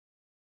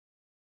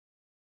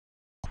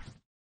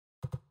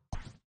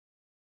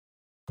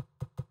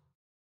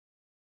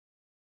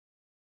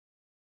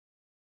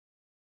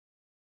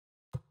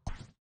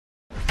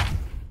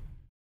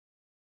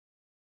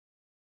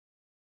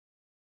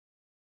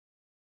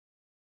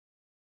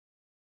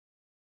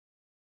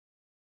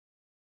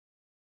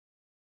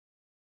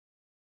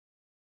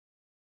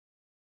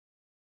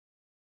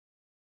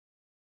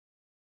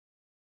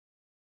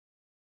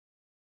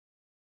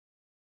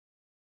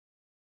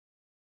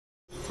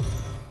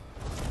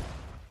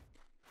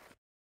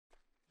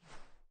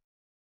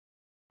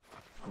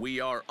We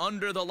are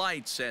under the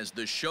lights as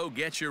the show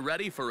gets you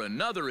ready for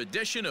another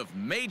edition of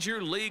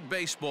Major League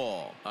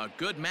Baseball. A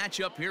good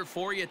matchup here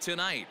for you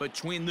tonight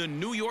between the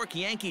New York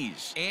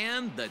Yankees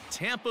and the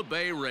Tampa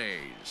Bay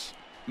Rays.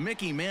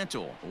 Mickey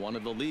Mantle, one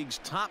of the league's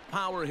top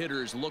power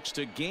hitters, looks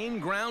to gain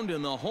ground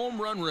in the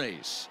home run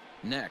race.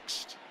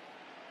 Next.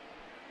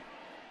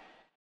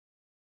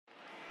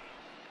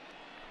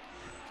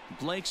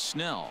 Blake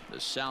Snell,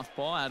 the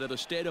southpaw out of the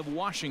state of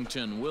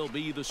Washington, will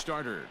be the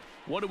starter.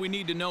 What do we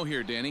need to know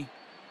here, Danny?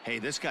 Hey,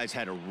 this guy's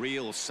had a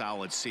real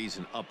solid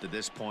season up to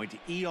this point.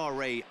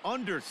 ERA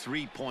under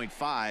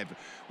 3.5,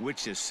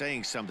 which is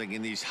saying something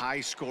in these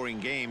high-scoring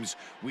games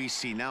we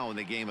see now in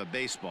the game of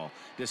baseball.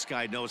 This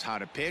guy knows how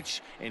to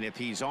pitch, and if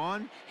he's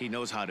on, he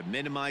knows how to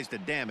minimize the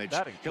damage.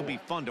 He'll be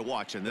fun to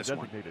watch in this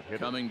one.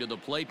 Coming to the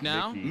plate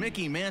now,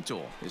 Mickey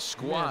Mantle. His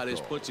squad has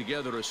put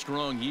together a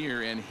strong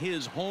year, and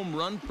his home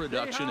run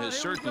production has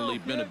certainly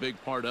been a big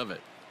part of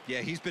it. Yeah,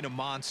 he's been a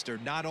monster,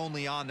 not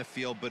only on the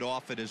field, but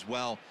off it as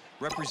well.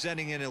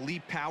 Representing an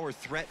elite power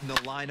threat in the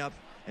lineup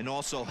and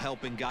also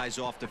helping guys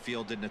off the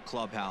field in the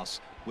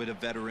clubhouse with a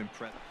veteran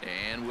presence.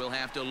 And we'll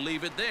have to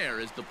leave it there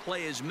as the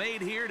play is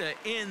made here to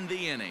end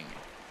the inning.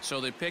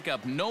 So they pick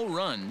up no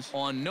runs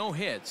on no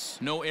hits,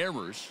 no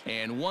errors,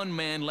 and one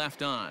man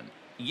left on.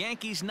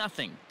 Yankees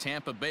nothing.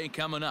 Tampa Bay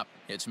coming up.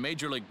 It's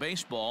Major League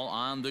Baseball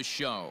on the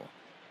show.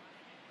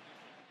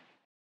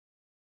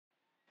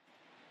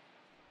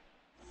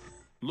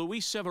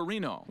 Luis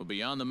Severino will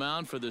be on the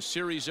mound for the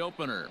series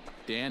opener.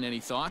 Dan, any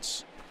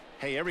thoughts?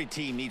 Hey, every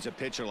team needs a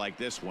pitcher like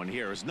this one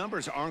here. His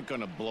numbers aren't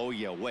going to blow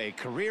you away.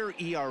 Career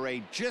ERA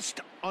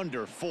just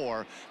under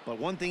 4. But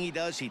one thing he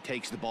does, he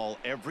takes the ball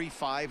every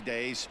 5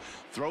 days,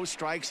 throws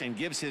strikes, and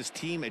gives his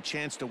team a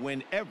chance to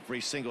win every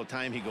single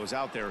time he goes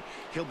out there.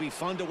 He'll be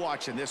fun to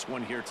watch in this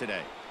one here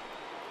today.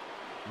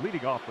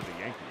 Leading off for the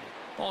Yankees.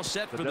 All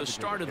set for the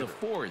start of the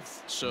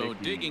fourth. So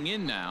digging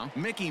in now,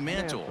 Mickey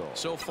Mantle.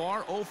 So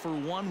far 0 for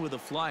 1 with a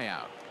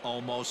flyout.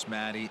 Almost,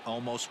 Matty.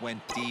 Almost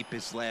went deep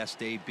his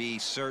last AB.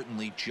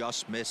 Certainly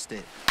just missed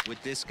it.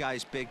 With this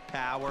guy's big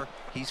power,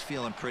 he's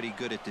feeling pretty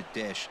good at the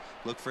dish.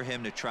 Look for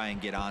him to try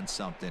and get on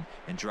something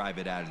and drive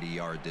it out of the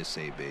yard this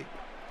AB.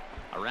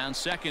 Around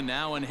second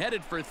now and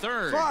headed for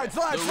third.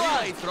 The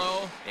relay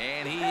throw,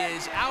 and he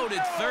is out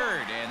at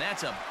third, and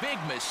that's a big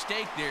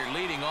mistake there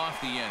leading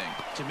off the inning.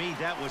 To me,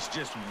 that was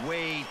just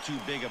way too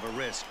big of a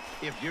risk.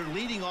 If you're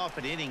leading off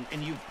an inning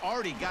and you've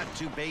already got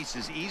 2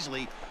 bases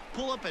easily,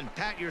 pull up and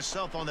pat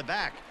yourself on the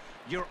back.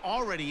 You're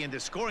already into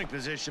scoring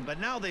position, but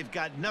now they've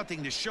got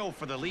nothing to show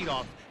for the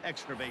leadoff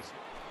extra base.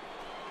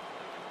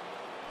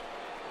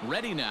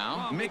 Ready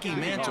now, Mickey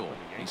Mantle.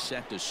 He's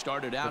set to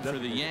start it out for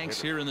the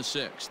Yanks here in the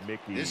 6th.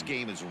 This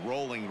game is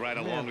rolling right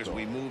along as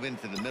we move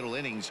into the middle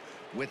innings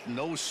with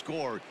no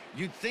score.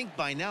 You'd think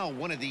by now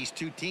one of these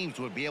 2 teams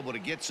would be able to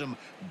get some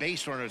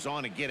base runners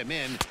on and get them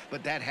in,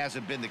 but that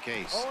hasn't been the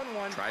case.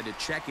 0-1. Tried to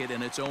check it,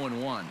 and it's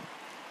 0-1.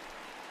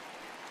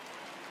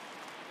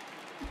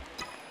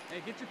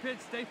 Hey, get your pitch,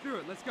 stay through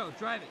it. Let's go,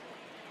 drive it.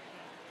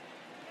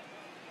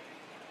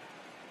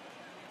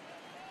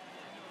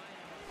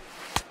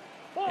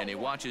 And he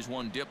watches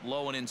one dip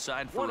low and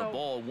inside for a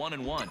ball.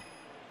 1-1.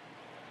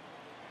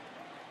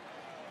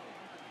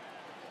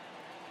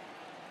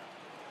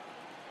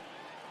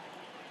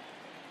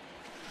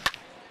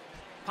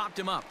 Popped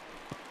him up.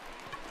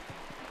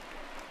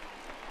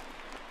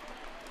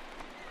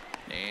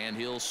 And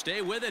he'll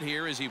stay with it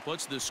here as he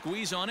puts the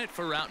squeeze on it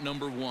for out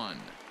number 1.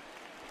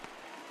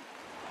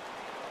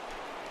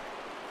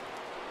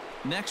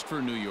 Next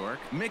for New York,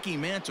 Mickey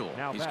Mantle.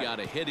 He's got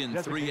a hit in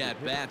 3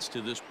 at-bats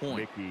to this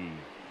point. Mickey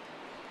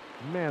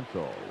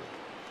Mantle.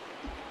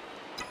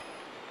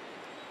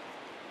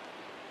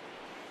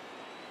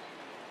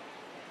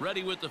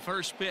 Ready with the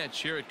first pitch.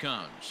 Here it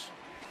comes.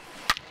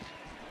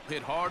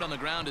 Hit hard on the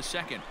ground to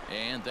second,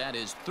 and that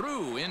is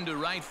through into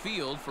right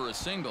field for a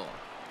single.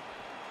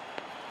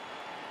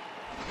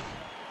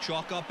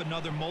 Chalk up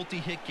another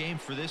multi-hit game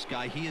for this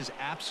guy. He is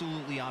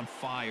absolutely on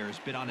fire. He's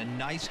been on a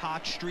nice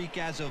hot streak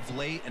as of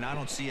late, and I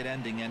don't see it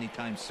ending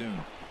anytime soon.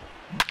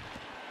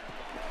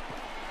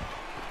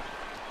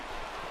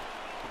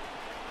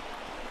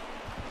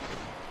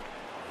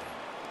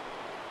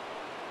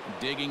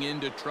 Digging in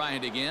to try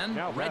it again.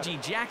 Reggie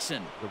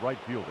Jackson. The right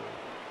fielder,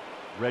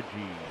 Reggie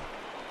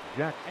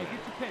Jackson. Hey, get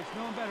your pitch.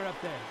 No one better up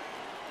there.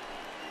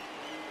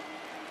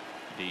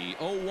 The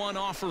 0-1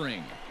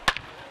 offering.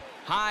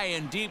 High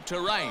and deep to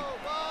right.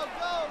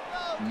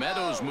 Go.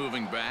 Meadows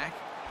moving back.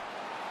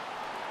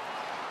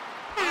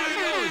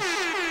 Adios.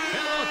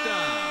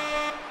 Pelota.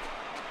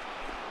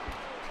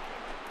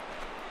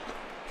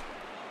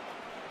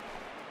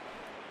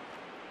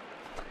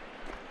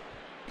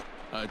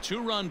 A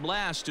 2-run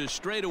blast to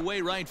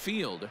straightaway right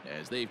field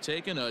as they've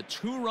taken a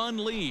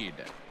 2-run lead.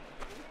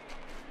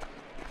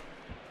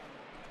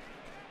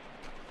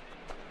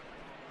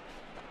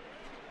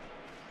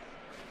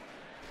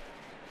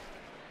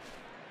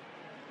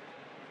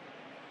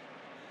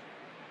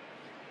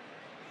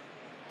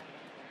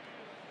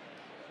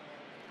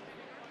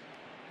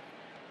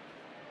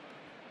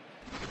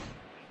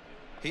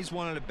 He's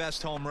one of the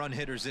best home run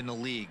hitters in the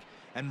league,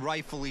 and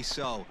rightfully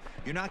so.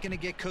 You're not going to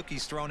get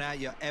cookies thrown at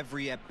you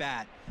every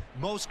at-bat.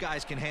 Most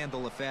guys can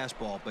handle a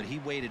fastball, but he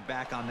waited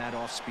back on that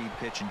off-speed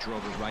pitch and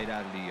drove it right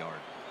out of the yard.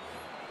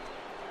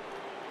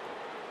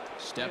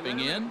 Stepping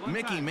in,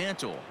 Mickey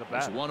Mantle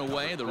is one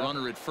away. The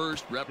runner at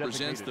first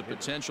represents the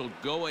potential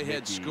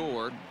go-ahead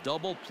score.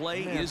 Double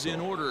play is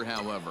in order,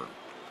 however.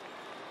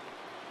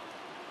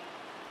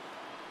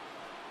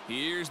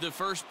 Here's the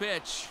first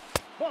pitch.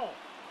 Ball,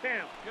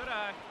 down. Good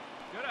eye.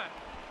 Good eye.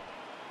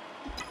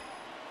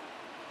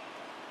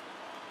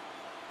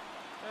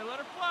 Hey, let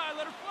her fly.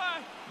 Let her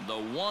fly. The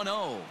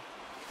 1-0.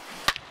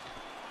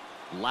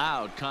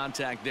 Loud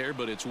contact there,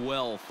 but it's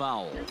well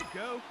fouled. Here we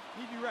go.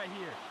 Need you right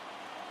here.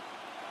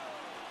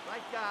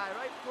 Right guy,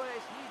 right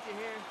place. Need you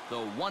here.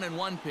 The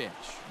 1-1 pitch.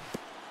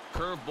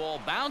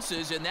 Curveball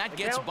bounces, and that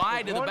gets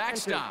by to the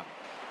backstop.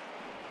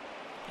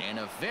 And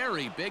a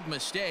very big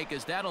mistake,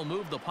 as that'll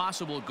move the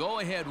possible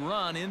go-ahead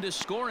run into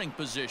scoring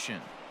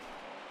position.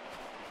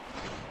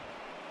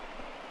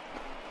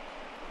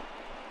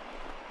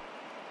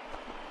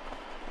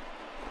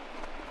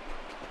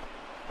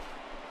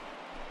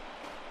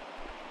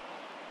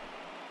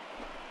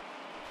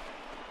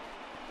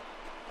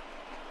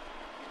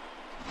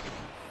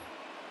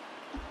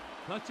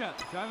 Clutch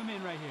up. Drive him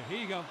in right here. Here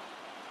you go.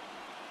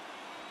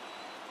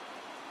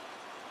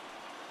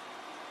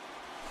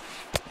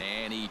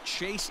 And he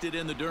chased it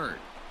in the dirt.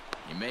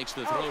 He makes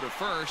the throw to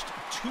first.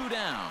 2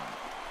 down.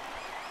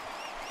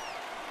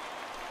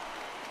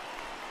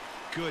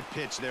 Good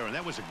pitch there, and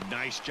that was a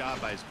nice job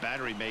by his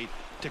battery mate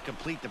to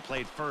complete the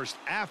play first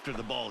after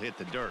the ball hit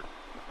the dirt.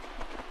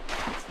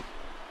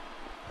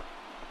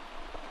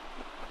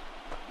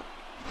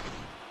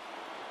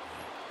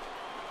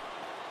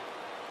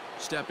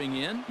 Stepping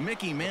in,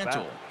 Mickey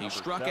Mantle. He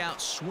struck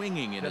out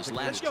swinging in his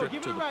last trip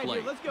to the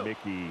plate. Let's go.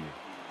 Mickey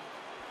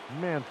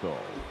Mantle.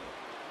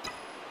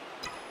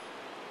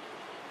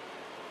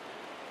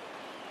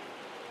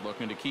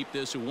 Looking to keep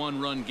this a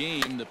one-run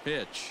game. The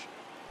pitch.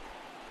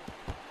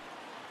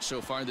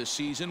 So far this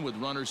season, with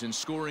runners in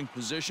scoring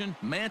position,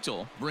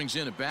 Mantle brings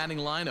in a batting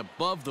line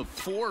above the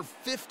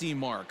 450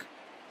 mark.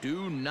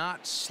 Do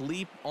not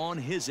sleep on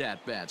his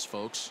at-bats,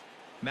 folks.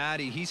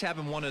 Matty, he's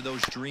having one of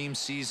those dream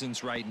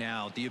seasons right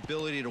now. The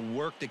ability to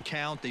work the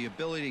count, the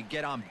ability to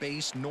get on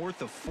base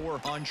north of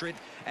 400,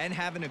 and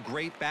having a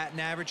great batting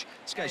average.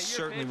 This guy's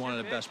certainly one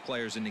of the best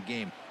players in the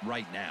game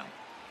right now.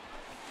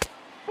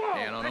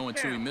 And on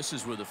 0-2, he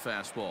misses with a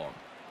fastball.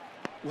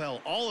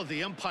 Well, all of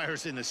the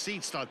umpires in the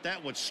seats thought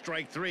that was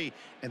strike 3,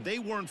 and they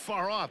weren't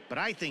far off, but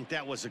I think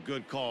that was a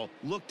good call.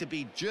 Looked to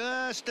be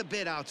just a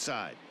bit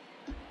outside.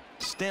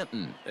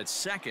 Stanton at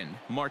second.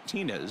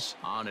 Martinez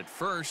on at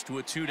first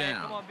with 2 down.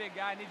 Hey, come on, big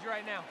guy. I need you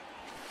right now.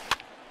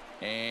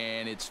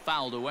 And it's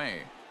fouled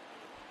away.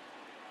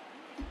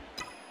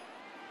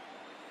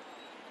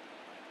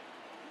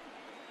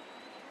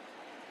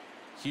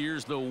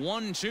 Here's the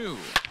 1-2.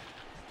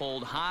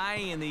 Pulled high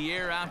in the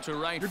air out to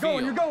right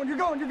field. You're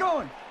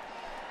going.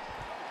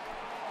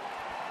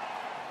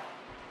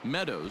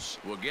 Meadows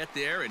will get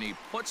there, and he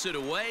puts it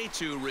away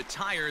to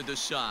retire the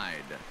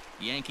side.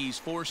 Yankees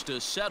forced to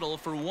settle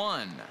for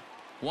 1.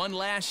 One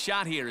last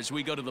shot here as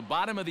we go to the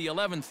bottom of the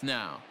 11th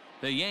now.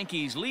 The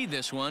Yankees lead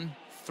this one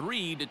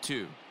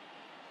 3-2.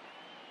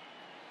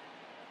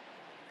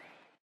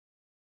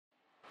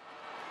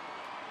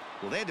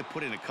 Well, they had to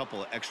put in a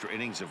couple of extra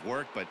innings of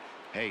work, but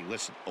hey,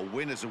 listen, a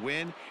win is a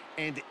win,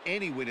 and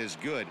any win is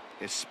good,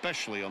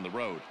 especially on the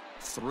road.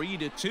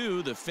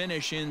 3-2 the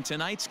finish in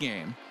tonight's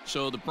game.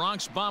 So the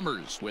Bronx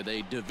Bombers with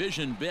a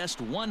division best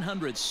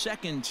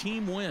 102nd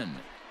team win.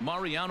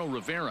 Mariano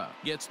Rivera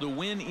gets the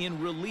win in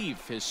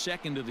relief, his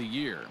 2nd of the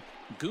year.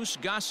 Goose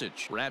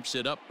Gossage wraps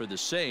it up for the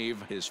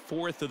save, his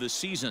 4th of the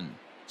season.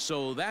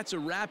 So that's a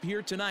wrap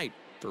here tonight.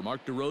 For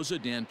Mark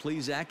DeRosa, Dan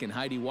Plesac, and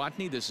Heidi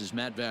Watney, this is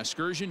Matt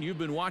Vasgersian. You've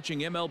been watching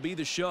MLB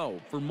The Show.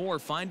 For more,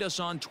 find us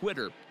on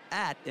Twitter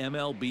at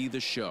MLB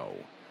The Show.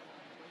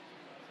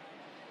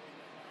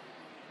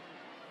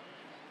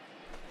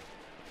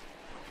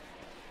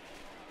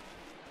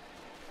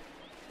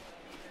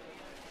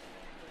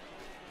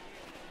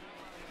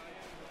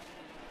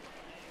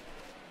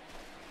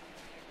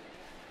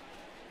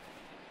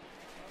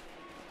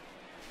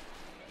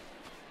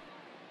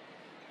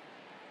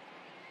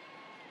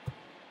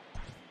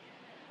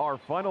 Our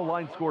final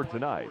line score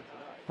tonight.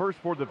 First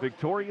for the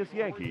victorious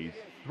Yankees,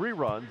 3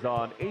 runs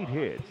on 8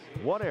 hits,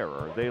 1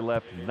 error. They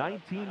left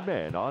 19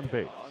 men on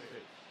base.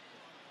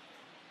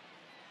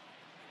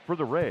 For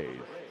the Rays,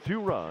 2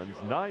 runs,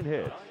 9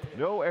 hits,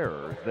 no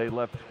errors. They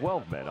left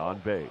 12 men on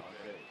base.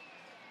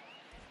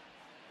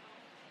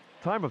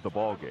 Time of the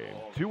ball game,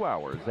 2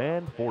 hours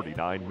and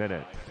 49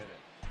 minutes.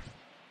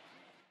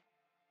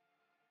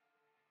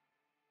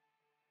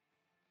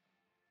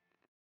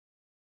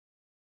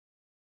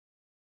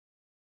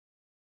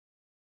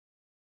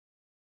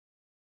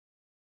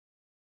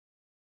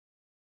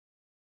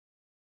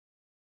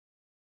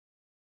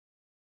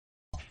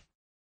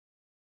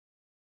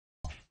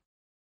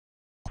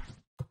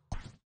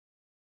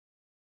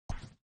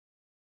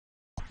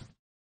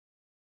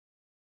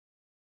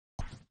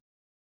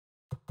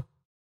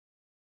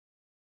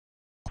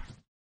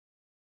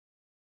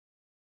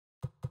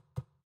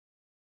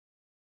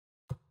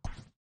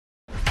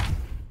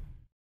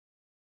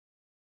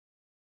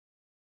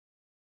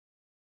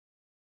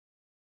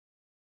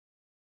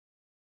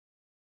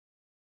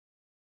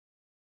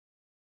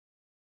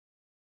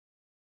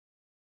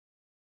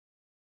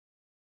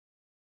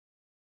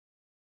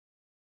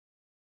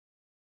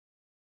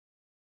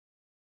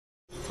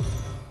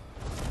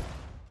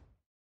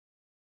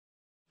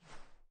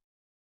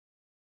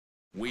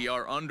 We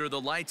are under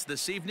the lights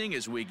this evening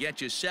as we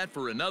get you set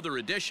for another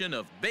edition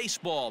of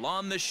Baseball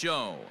on the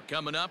Show.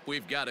 Coming up,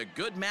 we've got a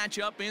good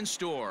matchup in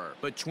store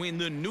between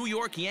the New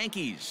York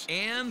Yankees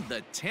and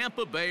the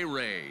Tampa Bay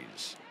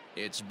Rays.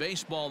 It's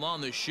Baseball on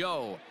the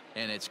Show,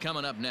 and it's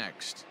coming up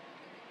next.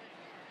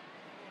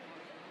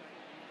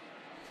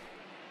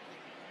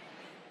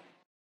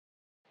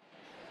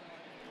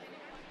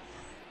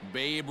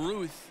 Babe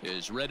Ruth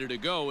is ready to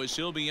go as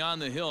he'll be on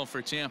the hill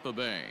for Tampa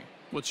Bay.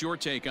 What's your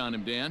take on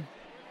him, Dan?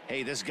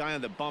 Hey, this guy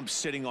on the bump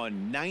sitting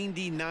on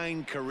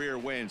 99 career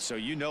wins. So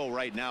you know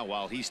right now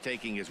while he's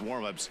taking his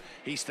warm-ups,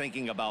 he's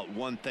thinking about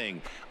one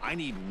thing. I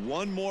need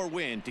one more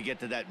win to get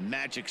to that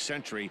magic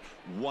century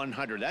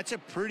 100. That's a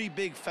pretty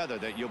big feather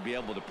that you'll be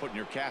able to put in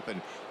your cap, and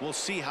we'll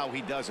see how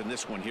he does in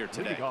this one here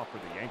today. Leading off for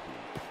the Yankees,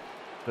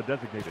 the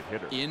designated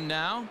hitter. In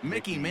now,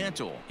 Mickey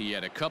Mantle. He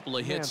had a couple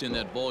of hits in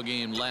that ball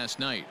game last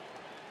night.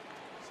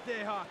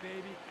 Stay hot,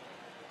 baby.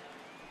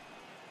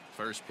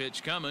 First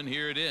pitch coming.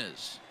 Here it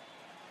is.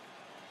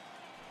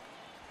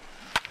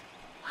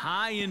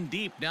 High and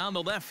deep down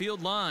the left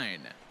field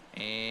line.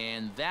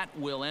 And that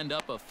will end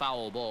up a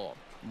foul ball.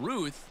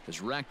 Ruth has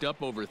racked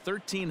up over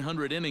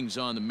 1,300 innings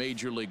on the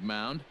major league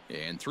mound.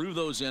 And through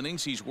those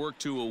innings, he's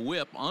worked to a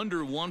whip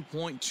under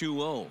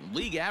 1.20.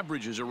 League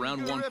average is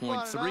around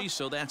 1.3,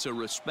 so that's a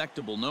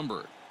respectable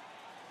number.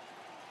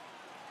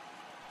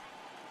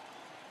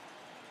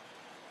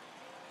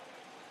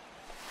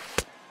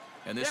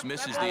 And this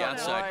misses the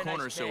outside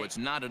corner, so it's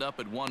knotted up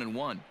at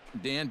 1-1.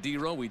 Dan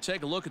Dero, we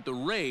take a look at the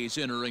Rays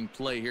entering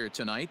play here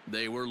tonight.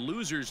 They were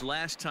losers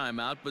last time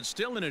out, but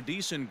still in a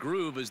decent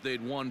groove as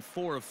they'd won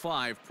 4 of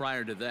 5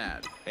 prior to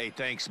that. Hey,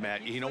 thanks,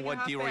 Matt. You know what,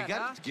 Dero, you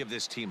got to give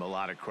this team a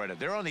lot of credit.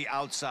 They're on the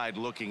outside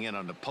looking in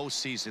on the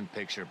postseason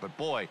picture, but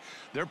boy,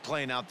 they're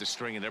playing out the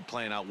string and they're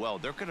playing out well.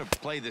 They're going to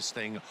play this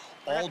thing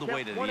all the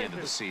way to the end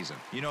of the season.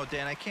 You know,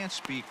 Dan, I can't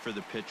speak for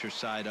the pitcher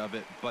side of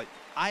it, but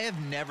I have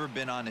never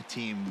been on a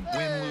team,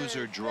 win, lose,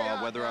 or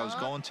draw, whether I was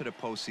going to the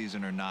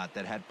postseason or not,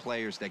 that had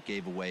players that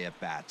gave away at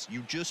bats.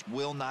 You just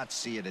will not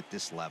see it at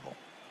this level.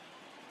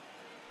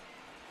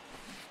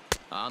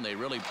 They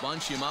really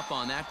bunch him up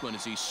on that one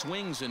as he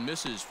swings and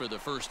misses for the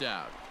first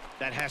out.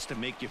 That has to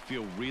make you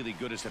feel really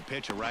good as a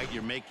pitcher, right?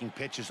 You're making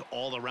pitches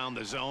all around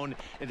the zone,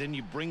 and then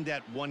you bring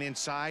that one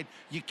inside.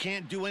 You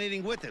can't do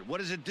anything with it. What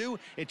does it do?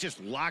 It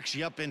just locks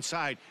you up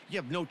inside. You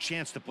have no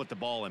chance to put the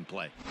ball in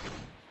play.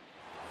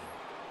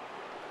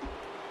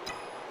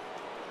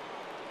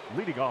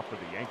 Leading off for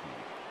the Yankees,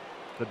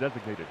 the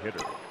designated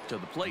hitter. To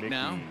the plate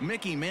now,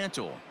 Mickey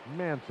Mantle.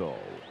 Mantle.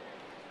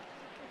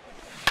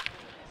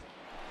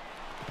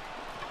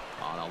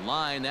 On a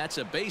line, that's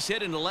a base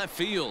hit into left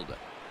field.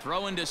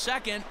 Throw into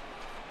second.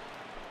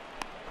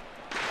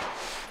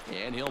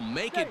 And he'll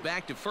make it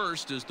back to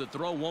first as the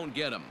throw won't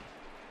get him.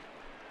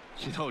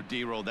 You know,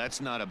 Dero,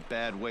 that's not a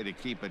bad way to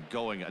keep it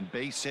going. A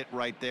base hit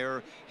right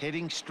there,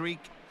 hitting streak,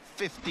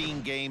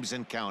 15 games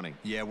and counting.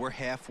 Yeah, we're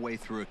halfway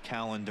through a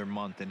calendar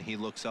month, and he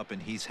looks up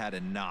and he's had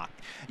a knock.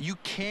 You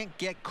can't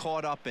get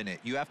caught up in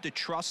it. You have to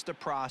trust the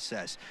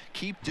process.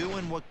 Keep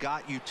doing what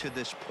got you to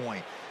this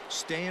point.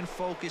 Staying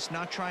focused,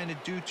 not trying to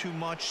do too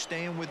much,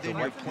 staying within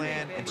your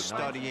plan and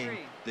studying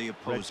the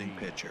opposing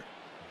pitcher.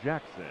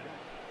 Jackson.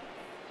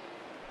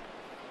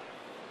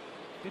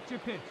 Get your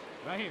pitch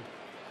right here.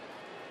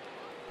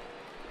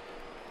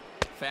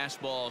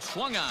 Fastball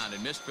swung on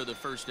and missed for the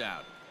first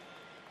out.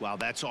 Wow,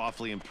 that's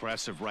awfully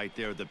impressive right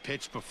there. The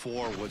pitch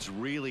before was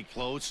really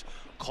close.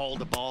 Called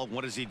the ball.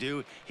 What does he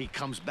do? He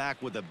comes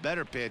back with a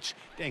better pitch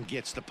and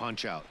gets the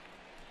punch out.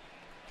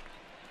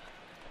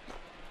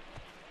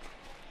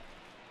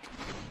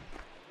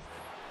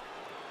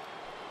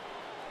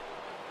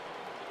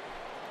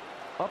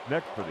 Up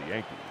next for the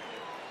Yankees,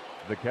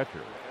 the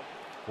catcher,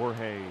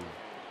 Jorge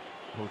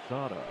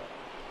Posada.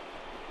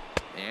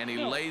 And he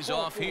lays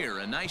off here.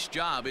 A nice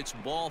job. It's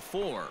ball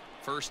 4.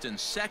 First and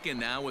second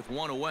now with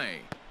one away.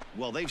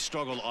 Well, they've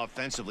struggled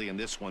offensively in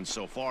this one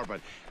so far, but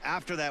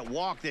after that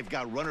walk, they've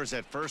got runners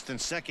at first and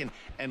second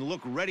and look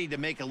ready to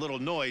make a little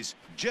noise.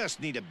 Just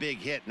need a big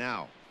hit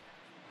now.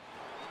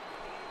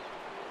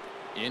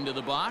 Into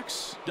the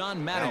box,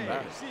 Don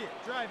Mattingly.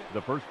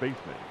 The first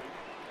baseman,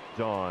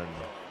 Don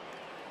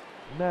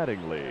Mattingly.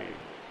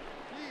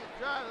 See it,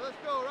 drive it. Let's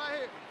go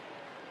right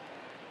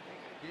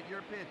here. Get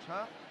your pitch,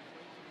 huh?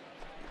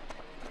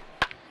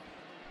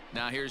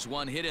 Now here's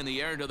one hit in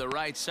the air to the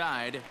right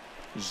side.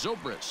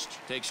 Zobrist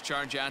takes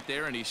charge out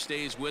there, and he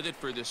stays with it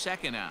for the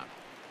second out.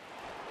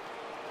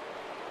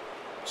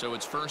 So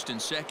it's first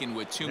and second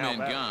with two men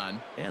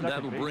gone, and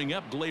that'll bring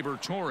up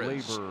Gleyber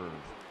Torres.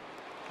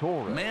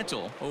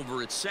 Mantle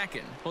over at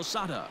second.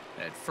 Posada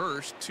at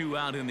first, 2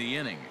 out in the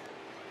inning.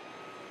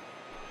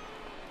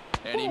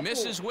 And he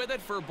misses with it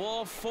for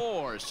ball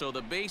 4, so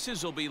the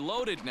bases will be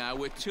loaded now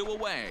with 2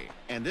 away.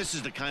 And this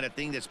is the kind of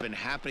thing that's been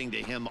happening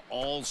to him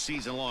all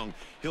season long.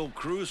 He'll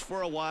cruise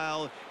for a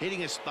while, hitting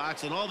his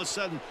spots, and all of a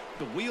sudden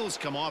the wheels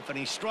come off and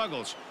he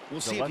struggles.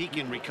 We'll see if he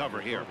can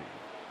recover here.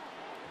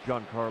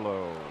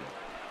 Giancarlo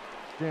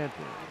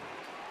Stanton.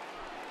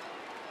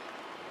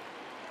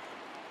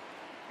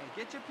 Hey,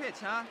 Get your pitch,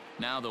 huh?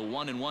 Now the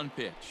 1-1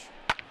 pitch.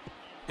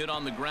 Hit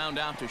on the ground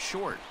out to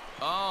short.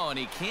 Oh, and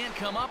he can't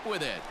come up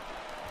with it.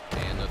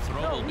 And the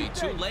throw will be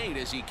too late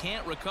as he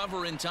can't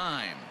recover in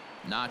time.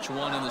 Notch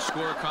 1 in the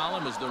score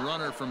column as the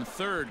runner from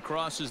third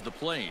crosses the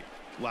plate.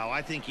 Wow,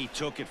 I think he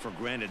took it for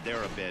granted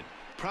there a bit.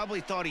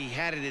 Probably thought he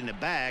had it in the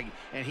bag,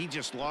 and he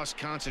just lost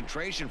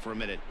concentration for a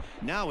minute.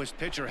 Now his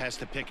pitcher has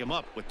to pick him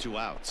up with 2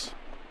 outs.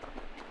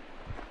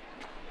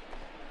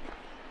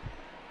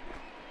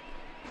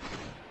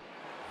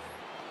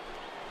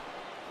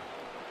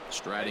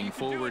 Striding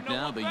forward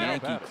now, the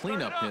Yankee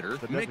cleanup hitter,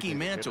 Mickey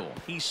Mantle.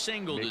 He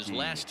singled his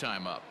last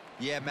time up.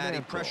 Yeah, Matty,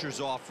 pressure's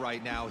off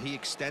right now. He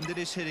extended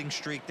his hitting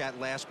streak that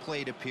last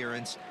plate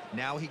appearance.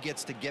 Now he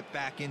gets to get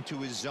back into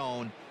his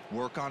zone,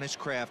 work on his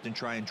craft, and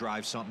try and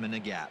drive something in the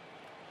gap.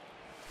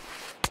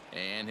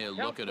 And he'll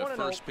look at a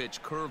first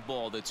pitch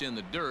curveball that's in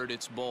the dirt.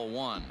 It's ball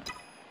 1.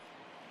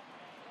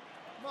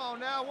 Come on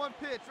now, 1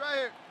 pitch right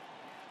here.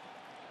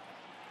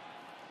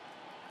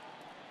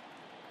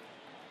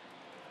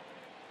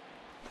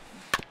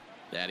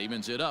 That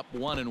evens it up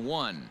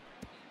 1-1.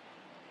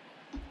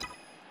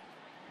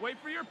 Wait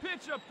for your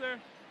pitch up there.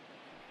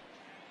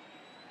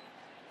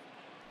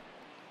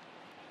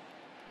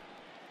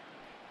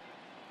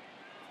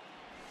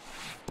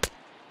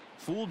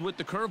 Fooled with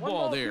the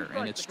curveball there,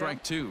 and it's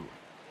strike 2.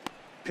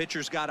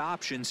 Pitcher's got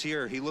options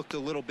here. He looked a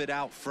little bit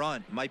out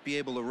front. Might be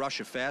able to rush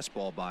a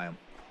fastball by him.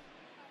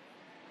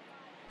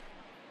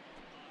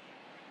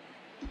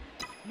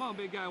 Come on,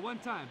 big guy, 1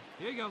 time.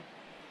 Here you go.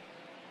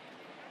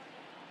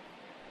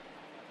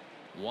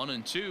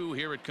 1-2,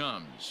 here it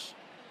comes.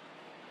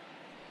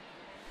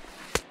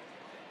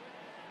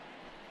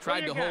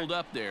 Tried to hold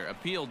up there,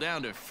 appeal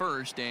down to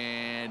first,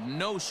 and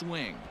no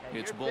swing.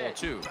 It's ball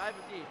 2. Drive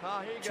it deep,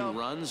 huh? Here you 2 go.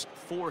 runs,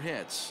 4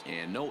 hits,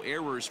 and no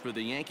errors for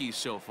the Yankees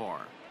so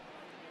far.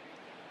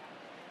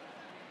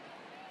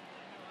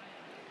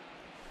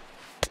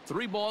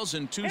 3 balls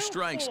and 2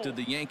 strikes to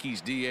the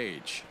Yankees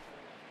DH.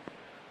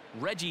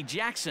 Reggie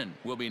Jackson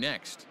will be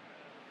next.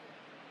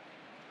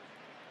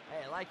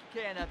 Hey, like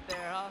you can up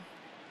there, huh?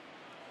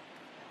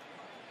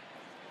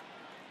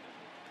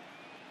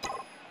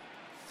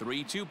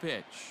 3-2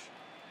 pitch.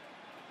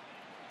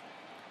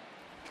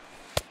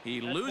 He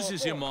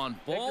loses him on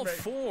ball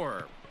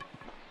 4.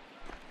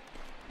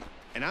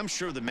 And I'm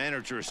sure the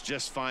manager is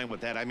just fine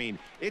with that. I mean,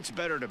 it's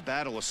better to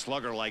battle a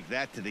slugger like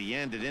that to the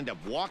end and end up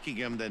walking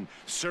him than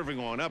serving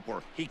on up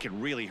where he can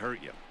really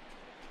hurt you.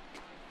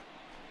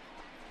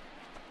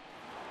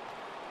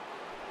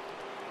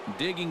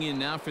 Digging in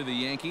now for the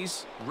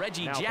Yankees,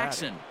 Reggie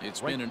Jackson.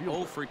 It's been an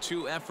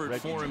 0-for-2 effort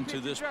for him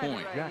to this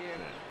point.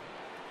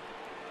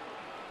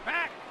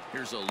 Back.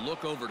 Here's a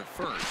look over to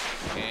first.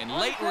 And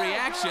late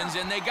reactions,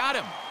 and they got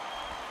him.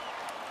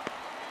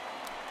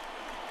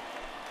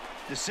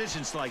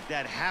 Decisions like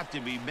that have to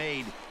be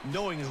made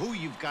knowing who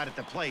you've got at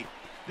the plate.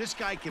 This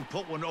guy can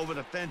put one over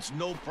the fence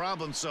no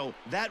problem, so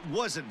that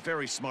wasn't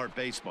very smart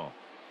baseball.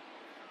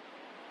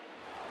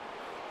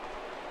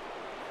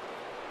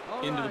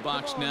 Into the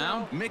box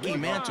now, Mickey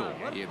Mantle.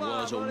 It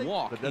was a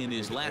walk in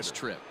his last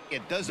trip.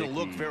 It doesn't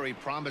look very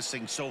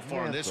promising so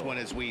far in this one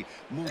as we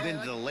move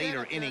into the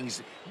later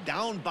innings.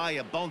 Down by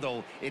a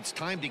bundle, it's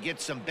time to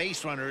get some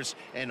base runners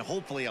and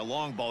hopefully a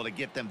long ball to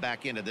get them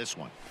back into this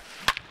one.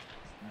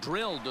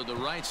 Drilled to the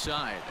right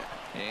side,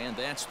 and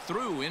that's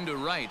through into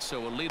right,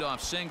 so a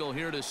leadoff single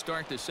here to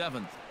start the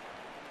 7th.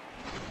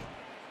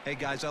 Hey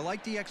guys, I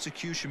like the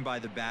execution by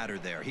the batter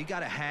there. He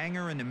got a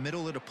hanger in the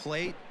middle of the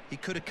plate. He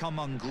could have come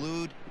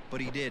unglued, but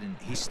he didn't.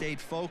 He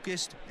stayed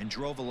focused and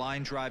drove a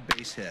line drive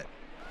base hit.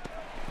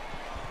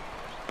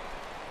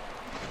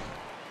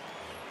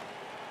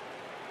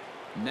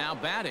 Now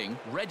batting,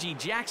 Reggie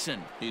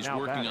Jackson. He's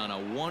working on a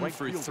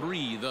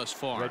 1-for-3 thus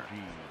far.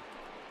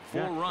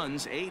 4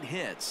 runs, 8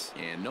 hits,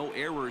 and no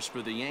errors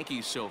for the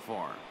Yankees so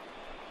far.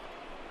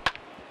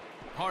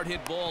 Hard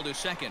hit ball to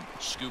second.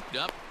 Scooped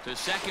up to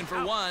second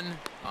for 1.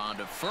 On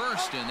to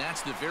first, and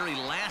that's the very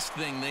last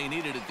thing they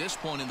needed at this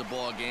point in the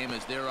ball game,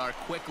 as there are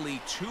quickly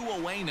 2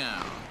 away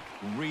now.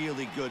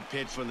 Really good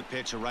pitch from the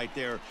pitcher right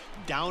there.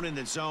 Down in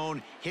the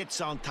zone,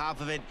 hits on top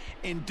of it,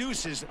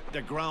 induces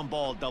the ground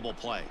ball double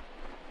play.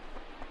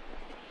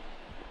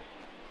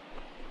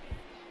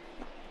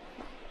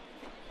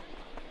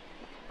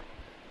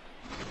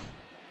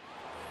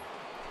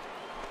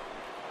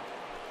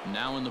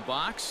 Now in the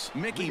box,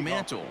 Mickey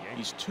Mantle.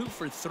 He's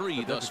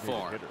 2-for-3 thus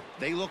far.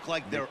 They look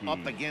like they're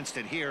up against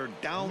it here.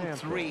 Down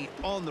 3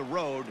 on the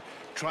road,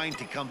 trying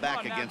to come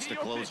back against the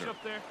closer.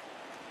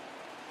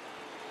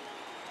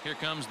 Here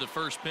comes the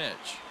first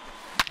pitch.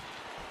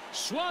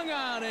 Swung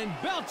on and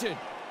belted.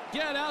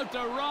 Get out the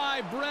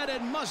rye bread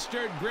and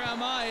mustard,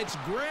 Grandma. It's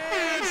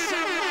grand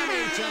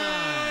salami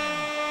time.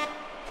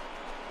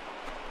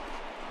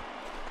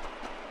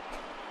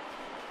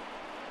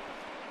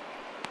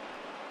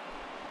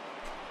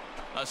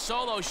 A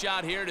solo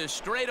shot here to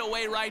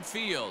straightaway right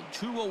field.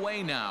 2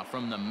 away now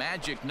from the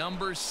magic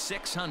number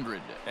 600,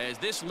 as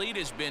this lead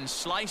has been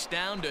sliced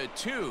down to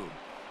 2.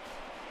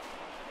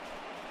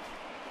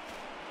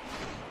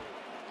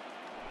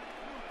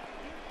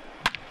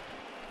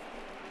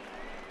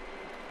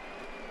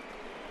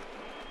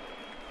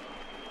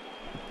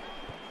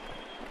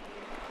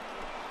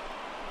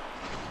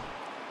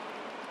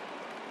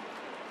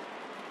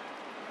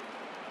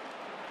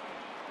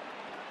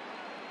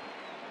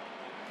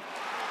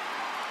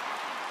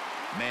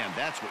 Man,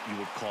 that's what you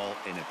would call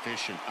an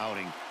efficient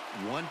outing.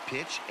 One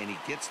pitch and he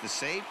gets the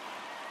save.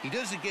 He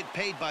doesn't get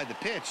paid by the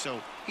pitch,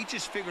 so he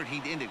just figured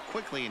he'd end it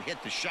quickly and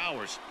hit the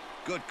showers.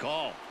 Good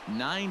call.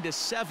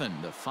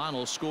 9-7, the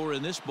final score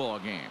in this ball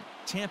game.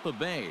 Tampa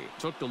Bay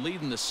took the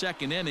lead in the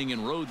second inning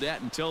and rode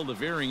that until the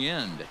very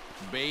end.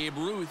 Babe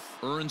Ruth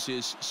earns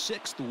his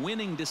 6th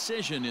winning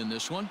decision in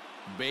this one.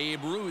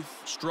 Babe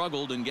Ruth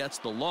struggled and gets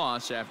the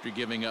loss after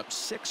giving up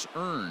 6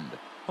 earned.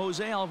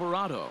 Jose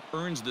Alvarado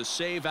earns the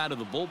save out of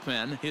the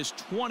bullpen, his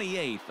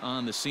 28th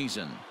on the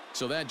season.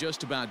 So that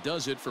just about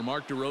does it for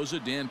Mark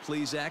DeRosa, Dan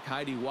Plesac,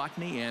 Heidi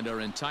Watney, and our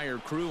entire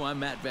crew. I'm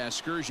Matt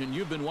Vasgersian.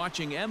 You've been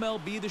watching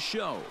MLB The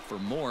Show. For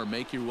more,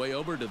 make your way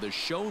over to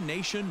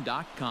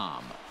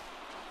theshownation.com.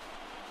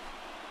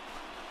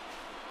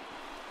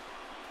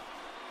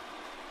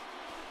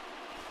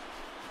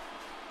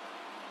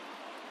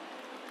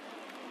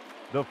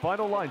 The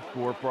final line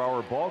score for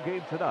our ball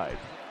game tonight.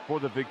 For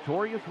the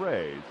victorious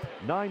Rays,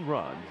 9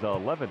 runs,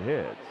 11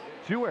 hits,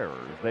 2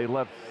 errors. They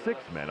left 6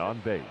 men on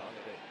base.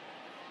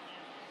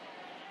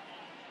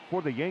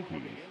 For the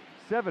Yankees,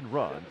 7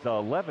 runs,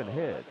 11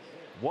 hits,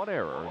 1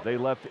 error. They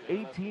left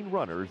 18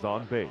 runners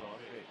on base.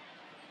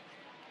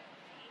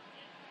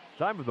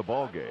 Time of the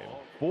ball game,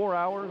 4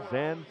 hours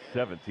and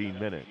 17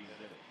 minutes.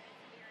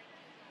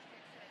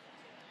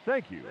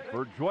 Thank you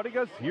for joining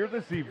us here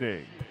this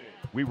evening.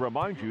 We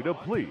remind you to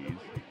please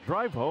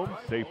drive home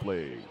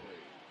safely.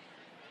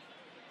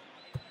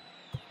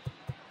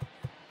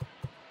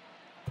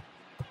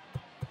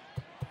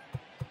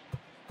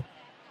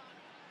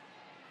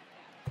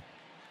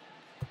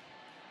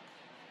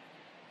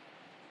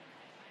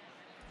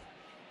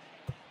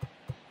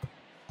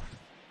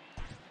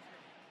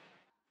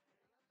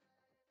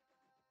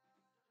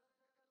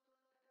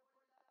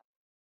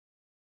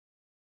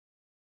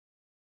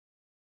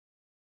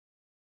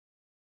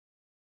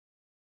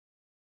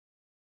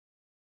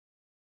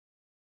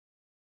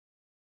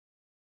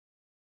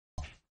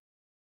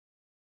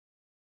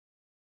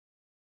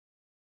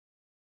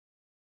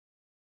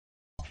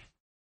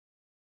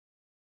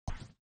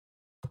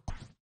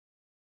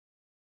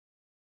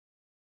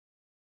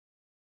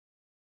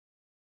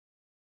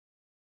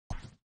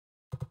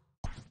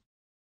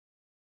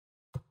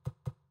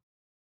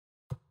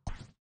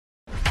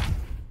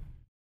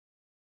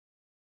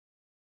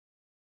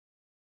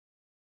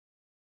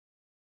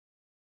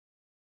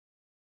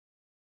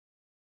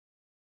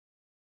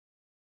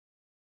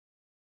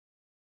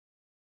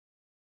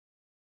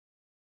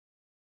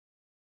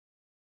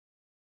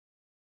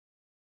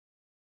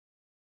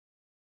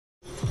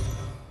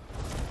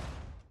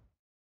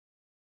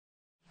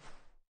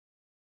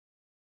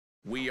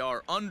 We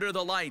are under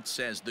the lights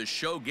as the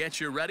show gets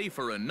you ready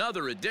for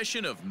another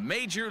edition of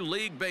Major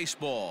League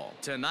Baseball.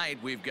 Tonight,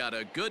 we've got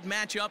a good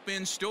matchup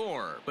in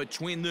store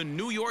between the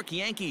New York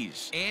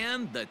Yankees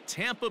and the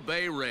Tampa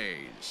Bay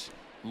Rays.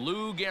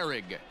 Lou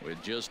Gehrig,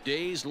 with just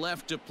days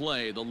left to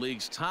play, the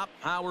league's top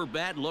power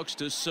bat looks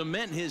to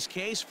cement his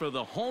case for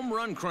the home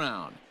run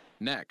crown.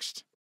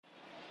 Next.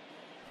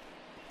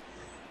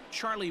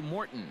 Charlie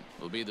Morton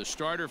will be the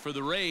starter for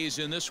the Rays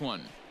in this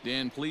one.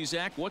 Dan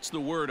Plesac, what's the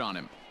word on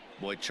him?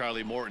 Boy,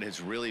 Charlie Morton has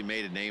really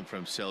made a name for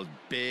himself.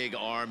 Big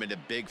arm and a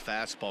big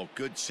fastball.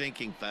 Good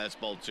sinking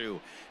fastball,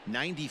 too.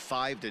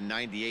 95 to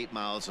 98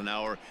 miles an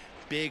hour.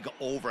 Big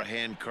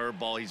overhand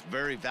curveball. He's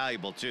very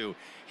valuable, too.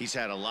 He's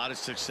had a lot of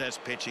success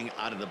pitching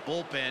out of the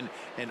bullpen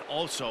and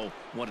also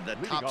one of the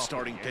top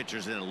starting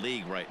pitchers in the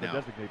league right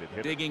now.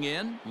 Digging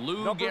in,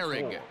 Lou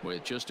Gehrig.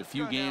 With just a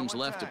few games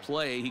left to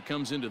play, he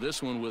comes into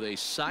this one with a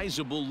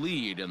sizable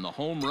lead in the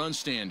home run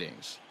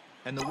standings.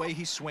 And the way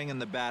he's swinging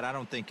the bat, I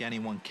don't think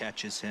anyone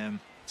catches him.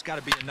 It's got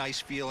to be a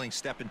nice feeling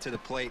stepping to the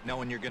plate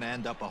knowing you're going to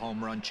end up a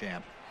home run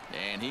champ.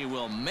 And he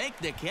will make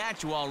the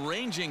catch while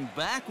ranging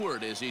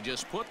backward as he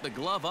just put the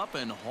glove up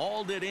and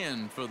hauled it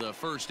in for the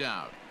first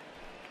out.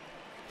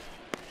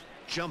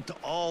 Jumped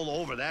all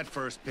over that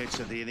first pitch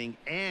of the inning,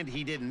 and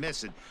he didn't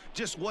miss it.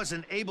 Just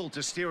wasn't able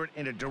to steer it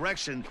in a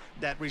direction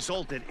that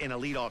resulted in a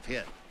leadoff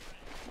hit.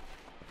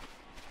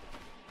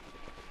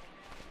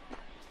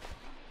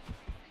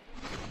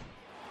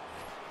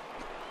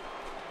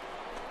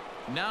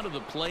 Now to the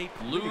plate,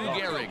 Lou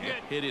Gehrig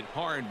hit it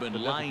hard but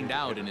lined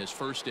out in his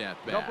first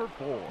at-bat.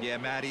 Yeah,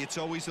 Matty, it's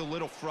always a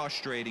little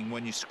frustrating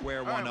when you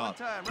square one up.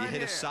 You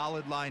hit a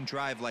solid line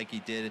drive like he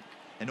did,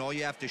 and all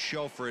you have to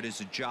show for it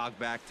is a jog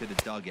back to the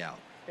dugout.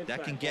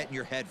 That can get in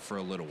your head for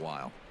a little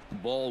while.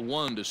 Ball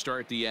 1 to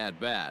start the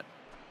at-bat.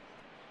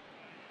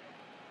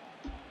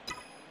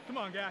 Come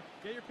on, guy.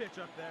 Get your pitch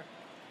up there.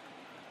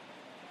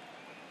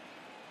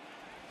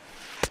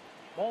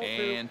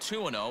 And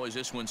 2-0 as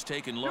this one's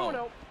taken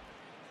low.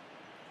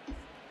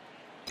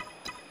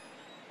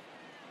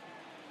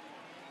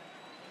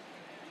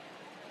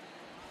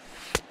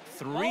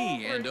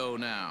 3-0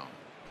 now.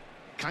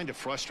 Kind of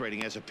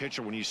frustrating as a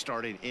pitcher when you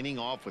start an inning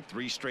off with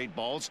 3 straight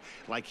balls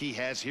like he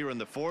has here in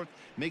the 4th.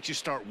 Makes you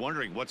start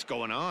wondering what's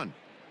going on.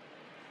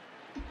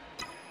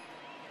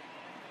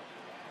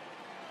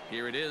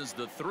 Here it is,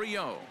 the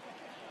 3-0.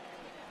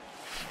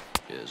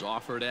 Is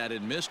offered at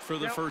and missed for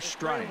the first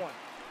strike.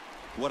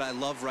 What I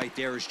love right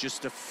there is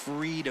just the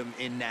freedom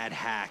in that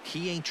hack.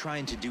 He ain't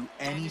trying to do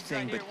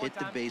anything but hit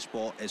the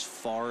baseball as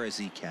far as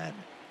he can.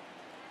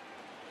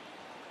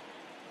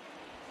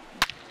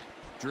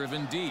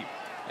 Driven deep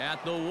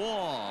at the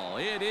wall.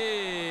 It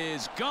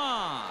is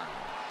gone.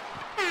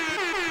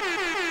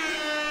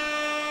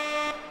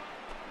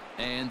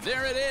 And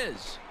there it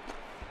is.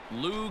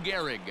 Lou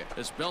Gehrig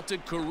has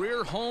belted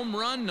career home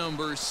run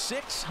number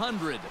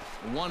 600.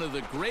 One of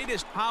the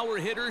greatest power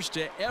hitters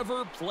to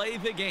ever play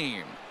the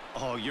game.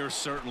 Oh, you're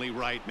certainly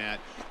right, Matt.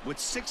 With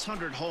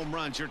 600 home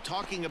runs, you're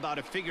talking about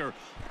a figure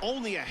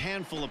only a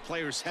handful of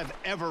players have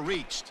ever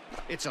reached.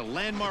 It's a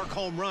landmark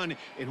home run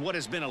in what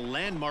has been a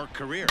landmark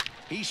career.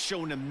 He's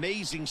shown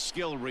amazing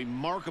skill,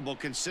 remarkable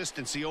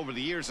consistency over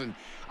the years, and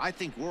I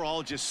think we're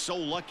all just so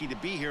lucky to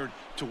be here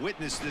to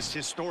witness this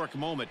historic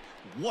moment.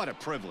 What a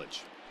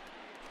privilege.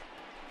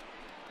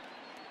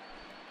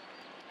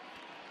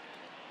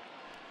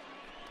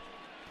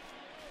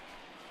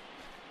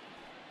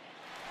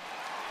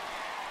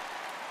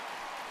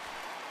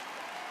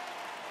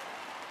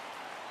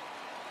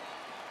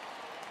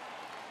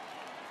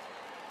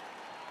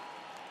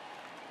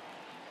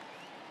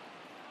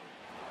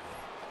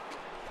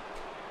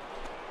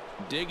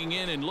 Digging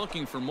in and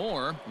looking for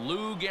more,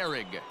 Lou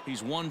Gehrig.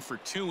 He's 1 for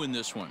 2 in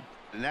this one.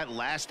 And that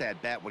last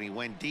at-bat when he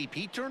went deep,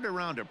 he turned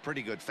around a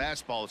pretty good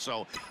fastball.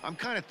 So I'm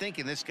kind of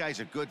thinking this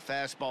guy's a good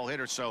fastball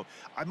hitter. So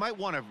I might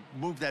want to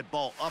move that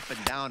ball up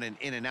and down and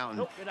in and out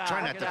and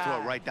try not to throw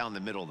it right down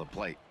the middle of the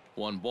plate.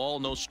 1 ball,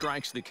 no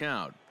strikes the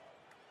count.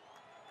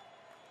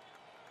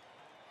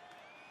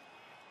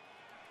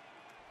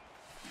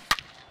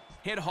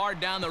 Hit hard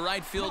down the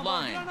right field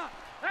line,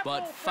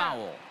 but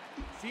foul.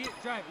 See it?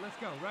 Drive it. Let's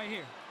go. Right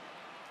here.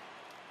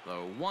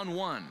 The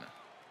 1-1.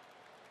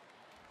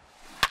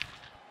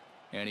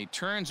 And he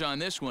turns on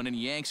this one and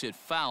yanks it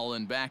foul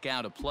and back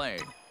out of play.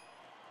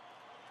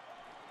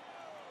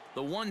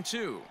 The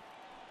 1-2.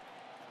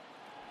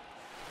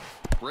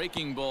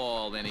 Breaking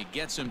ball, and he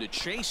gets him to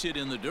chase it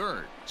in the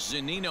dirt.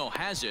 Zunino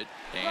has it,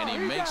 and he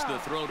makes the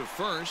throw to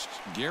first.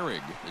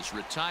 Gehrig is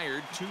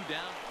retired, 2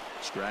 down.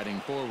 Striding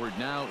forward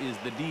now is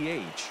the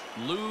DH,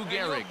 Lou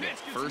Gehrig,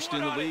 first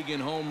in the league in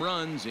home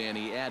runs, and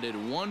he added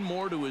 1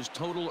 more to his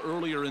total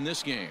earlier in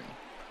this game.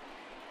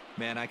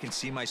 Man, I can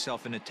see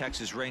myself in the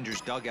Texas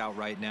Rangers dugout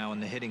right now,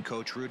 and the hitting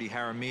coach Rudy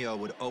Jaramillo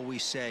would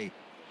always say,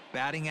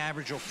 batting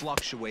average will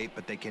fluctuate,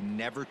 but they can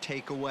never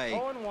take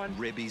away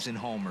ribbies and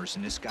homers,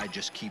 and this guy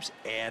just keeps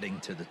adding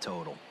to the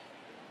total.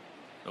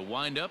 The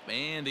windup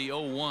and the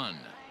 0-1.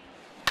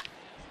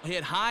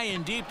 Hit high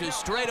and deep to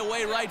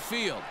straightaway right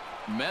field.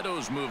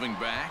 Meadows moving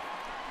back.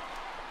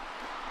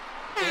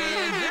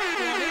 And that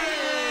one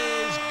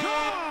is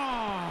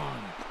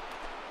gone.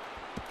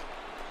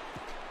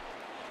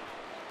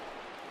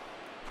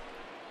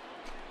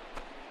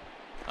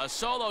 A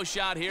solo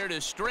shot here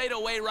to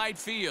straightaway right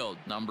field.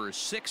 Number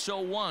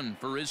 601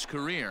 for his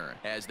career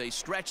as they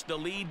stretch the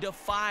lead to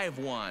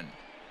 5-1.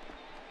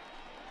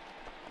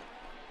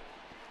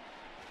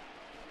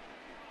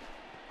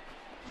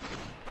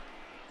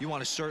 You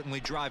want to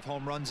certainly drive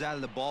home runs out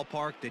of the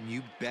ballpark, then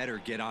you better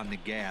get on the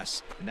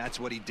gas. And that's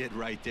what he did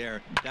right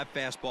there. That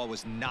fastball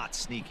was not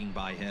sneaking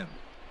by him.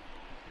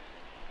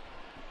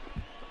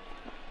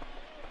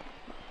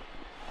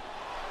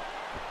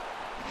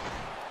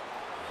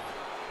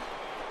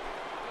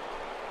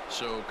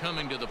 So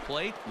coming to the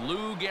plate,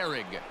 Lou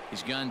Gehrig.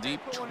 He's gone deep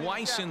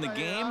twice in the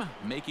game,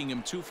 making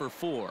him 2 for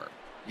 4.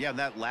 Yeah,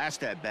 that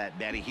last at-bat,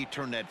 Daddy, he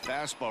turned that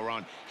fastball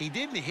around. He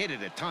didn't hit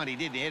it a ton. He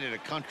didn't hit it a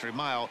country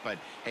mile. But,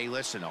 hey,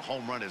 listen, a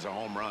home run is a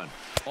home run.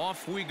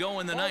 Off we go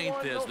in the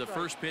ninth as the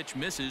first pitch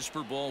misses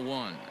for ball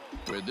 1.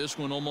 With this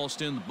one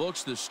almost in the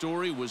books, the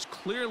story was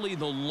clearly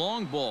the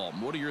long ball.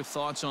 What are your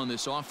thoughts on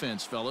this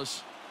offense,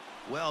 fellas?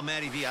 Well,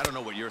 Matty V, I don't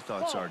know what your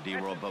thoughts are,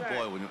 D-Roll, but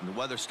boy, when the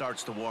weather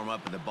starts to warm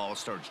up and the ball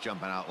starts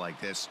jumping out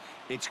like this,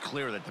 it's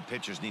clear that the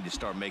pitchers need to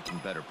start making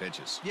better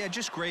pitches. Yeah,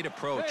 just great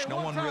approach. No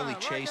one really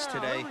chased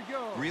today.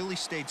 Really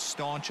stayed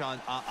staunch on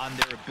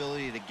their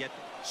ability to get.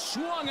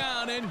 Swung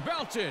out and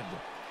belted.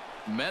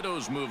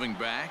 Meadows moving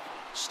back,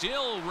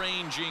 still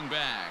ranging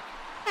back.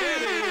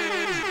 It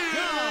is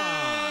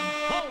gone.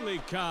 Holy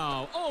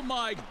cow. Oh,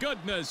 my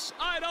goodness.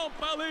 I don't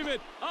believe it.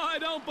 I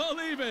don't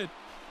believe it.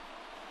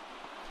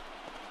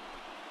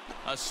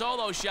 A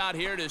solo shot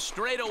here to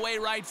straightaway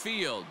right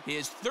field.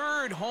 His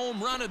 3rd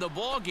home run of the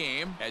ball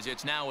game, as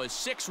it's now a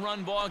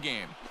 6-run ball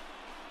game.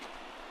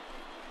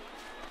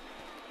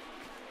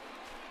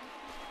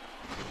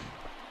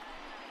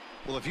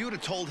 Well, if you would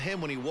have told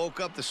him when he woke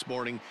up this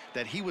morning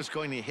that he was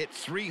going to hit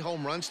 3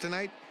 home runs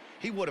tonight,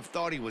 he would have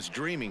thought he was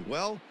dreaming.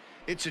 Well,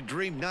 it's a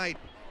dream night,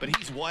 but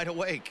he's wide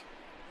awake.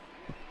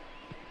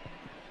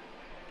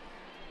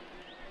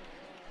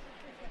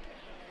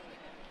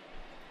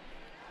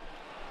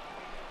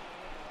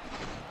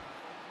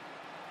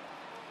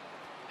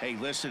 Hey,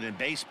 listen, in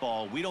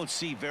baseball, we don't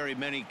see very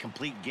many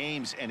complete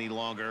games any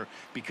longer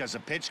because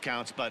of pitch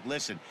counts. But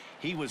listen,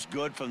 he was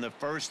good from the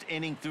 1st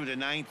inning through the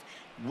 9th.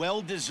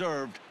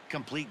 Well-deserved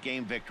complete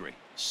game victory.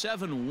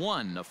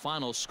 7-1, the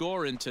final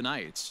score in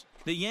tonight's.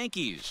 The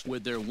Yankees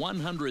with their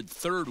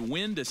 103rd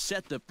win to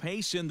set the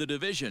pace in the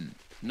division.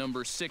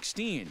 Number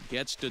 16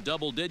 gets to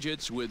double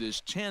digits with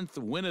his 10th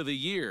win of the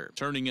year,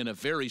 turning in a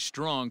very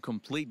strong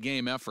complete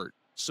game effort.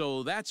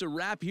 So that's a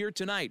wrap here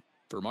tonight.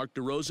 For Mark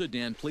DeRosa,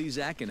 Dan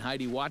Plezak, and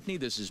Heidi Watney,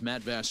 this is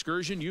Matt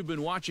Vasgersian. You've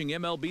been watching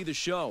MLB The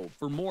Show.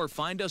 For more,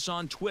 find us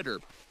on Twitter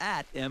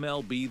at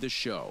MLB The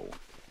Show.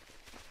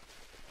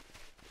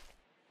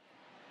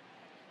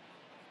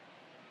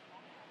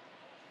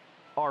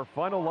 Our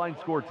final line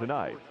score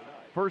tonight.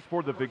 First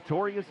for the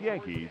victorious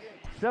Yankees,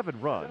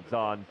 7 runs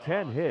on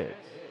 10 hits.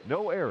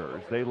 No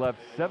errors. They left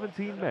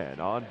 17 men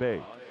on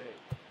base.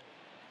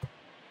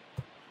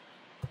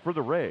 For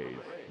the Rays,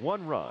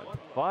 1 run,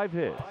 5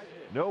 hits.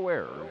 No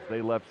errors.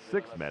 They left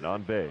 6 men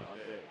on base.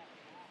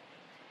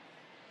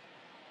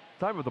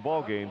 Time of the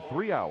ball game,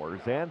 3 hours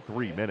and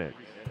 3 minutes.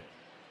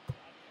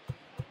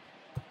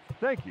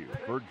 Thank you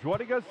for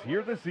joining us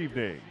here this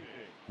evening.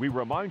 We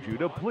remind you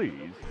to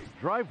please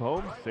drive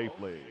home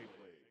safely.